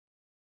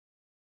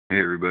Hey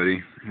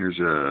everybody, here's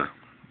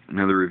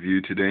another review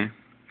today.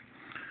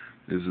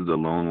 This is the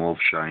Lone Wolf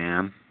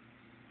Cheyenne.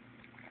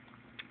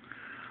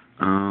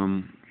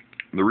 The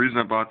reason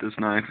I bought this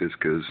knife is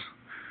because,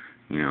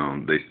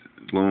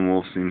 Lone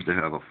Wolf seems to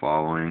have a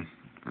following,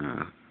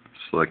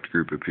 select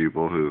group of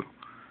people who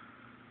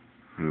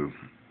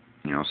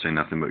say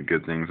nothing but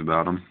good things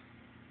about them.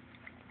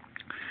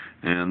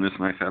 And this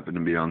knife happened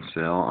to be on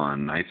sale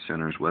on Knife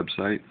Center's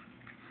website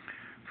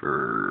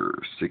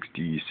for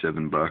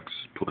 $67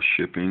 plus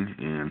shipping,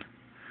 and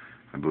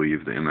I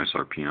believe the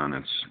MSRP on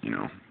it's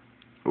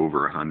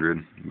over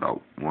 100,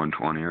 about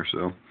 120 or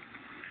so.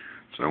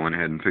 So I went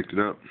ahead and picked it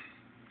up.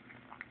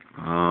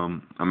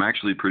 I'm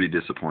actually pretty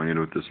disappointed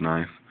with this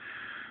knife.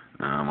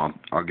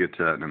 I'll get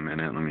to that in a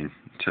minute. Let me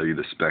tell you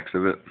the specs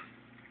of it.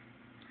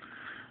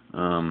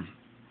 The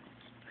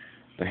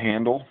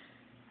handle,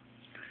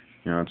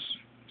 it's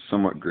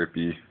somewhat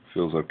grippy,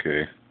 feels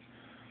okay.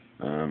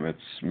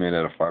 It's made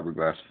out of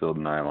fiberglass filled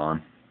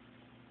nylon.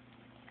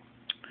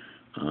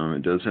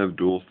 It does have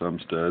dual thumb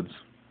studs.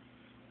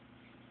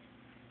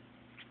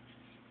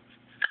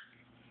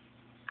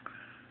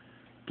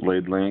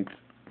 Blade length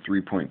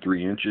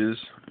 3.3 inches,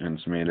 and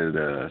it's made out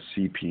of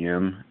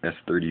CPM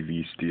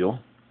S30V steel.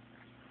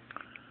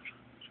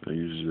 So it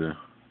uses a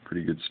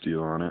pretty good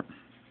steel on it.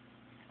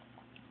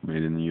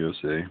 Made in the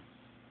USA.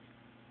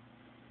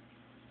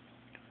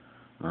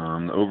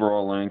 The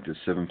overall length is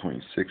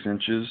 7.6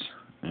 inches,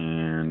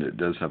 and it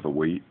does have a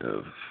weight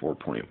of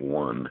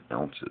 4.1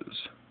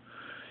 ounces.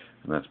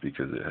 And that's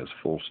because it has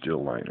full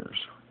steel liners.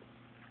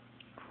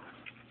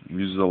 It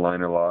uses a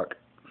liner lock.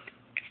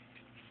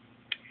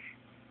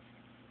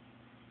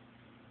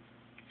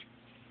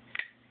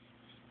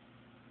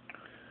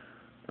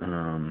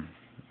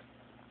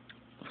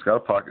 It's got a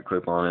pocket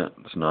clip on it.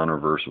 It's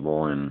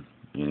non-reversible in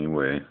any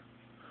way.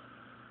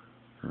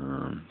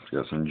 It's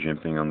got some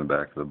jimping on the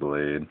back of the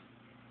blade.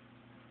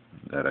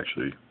 That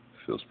actually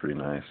feels pretty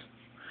nice.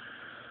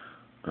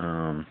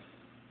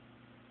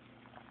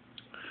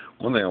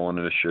 One thing I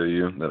wanted to show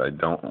you that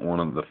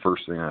the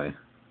first thing I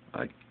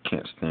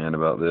can't stand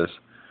about this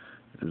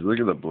is look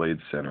at the blade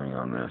centering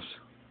on this.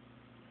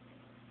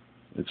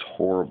 It's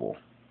horrible.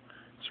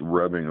 It's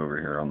rubbing over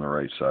here on the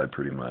right side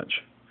pretty much.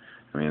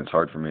 I mean, it's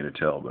hard for me to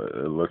tell, but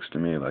it looks to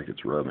me like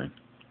it's rubbing.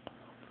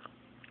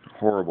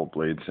 Horrible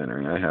blade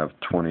centering. I have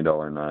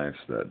 $20 knives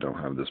that don't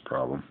have this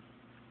problem.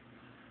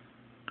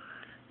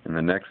 And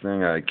the next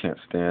thing I can't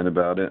stand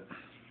about it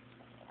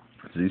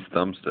is these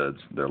thumb studs.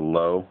 They're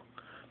low.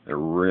 They're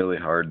really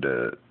hard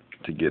to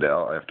get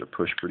out. I have to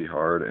push pretty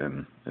hard,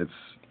 and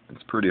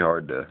it's pretty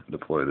hard to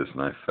deploy this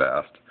knife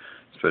fast,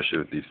 especially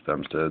with these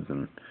thumb studs.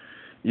 And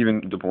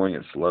even deploying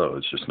it slow,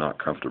 it's just not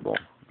comfortable.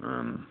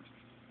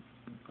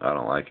 I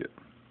don't like it.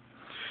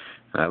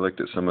 And I looked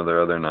at some of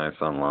their other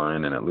knives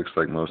online, and it looks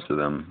like most of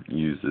them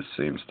use this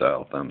same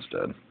style thumb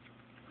stud.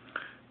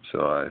 So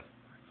I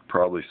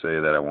probably say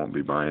that I won't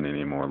be buying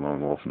any more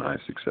Lone Wolf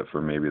knives, except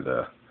for maybe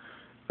their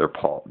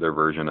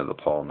version of the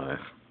Paul knife.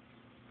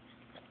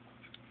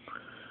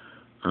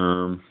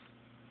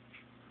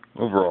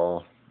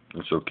 Overall,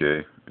 it's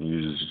okay. It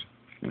uses,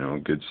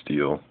 good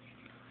steel.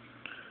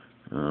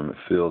 It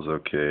feels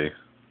okay.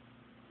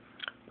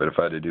 But if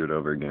I had to do it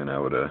over again, I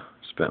would have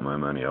spent my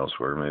money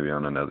elsewhere, maybe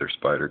on another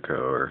Spyderco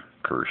or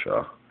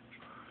Kershaw.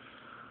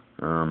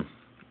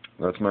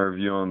 That's my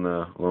review on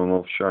the Lone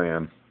Wolf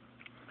Cheyenne.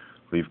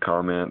 Leave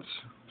comments,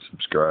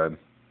 subscribe,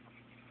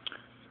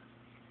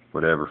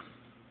 whatever.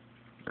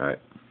 Alright.